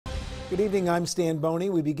Good evening, I'm Stan Boney.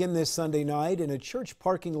 We begin this Sunday night in a church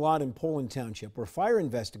parking lot in Poland Township where fire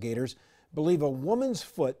investigators believe a woman's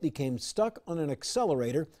foot became stuck on an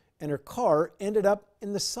accelerator and her car ended up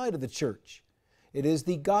in the side of the church. It is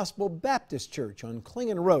the Gospel Baptist Church on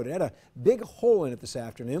Klingen Road. It had a big hole in it this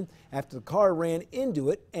afternoon after the car ran into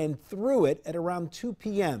it and through it at around 2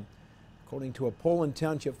 p.m. According to a Poland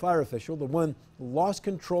Township fire official, the woman lost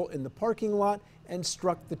control in the parking lot and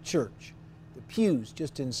struck the church. The pews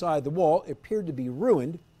just inside the wall appeared to be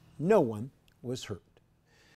ruined. No one was hurt.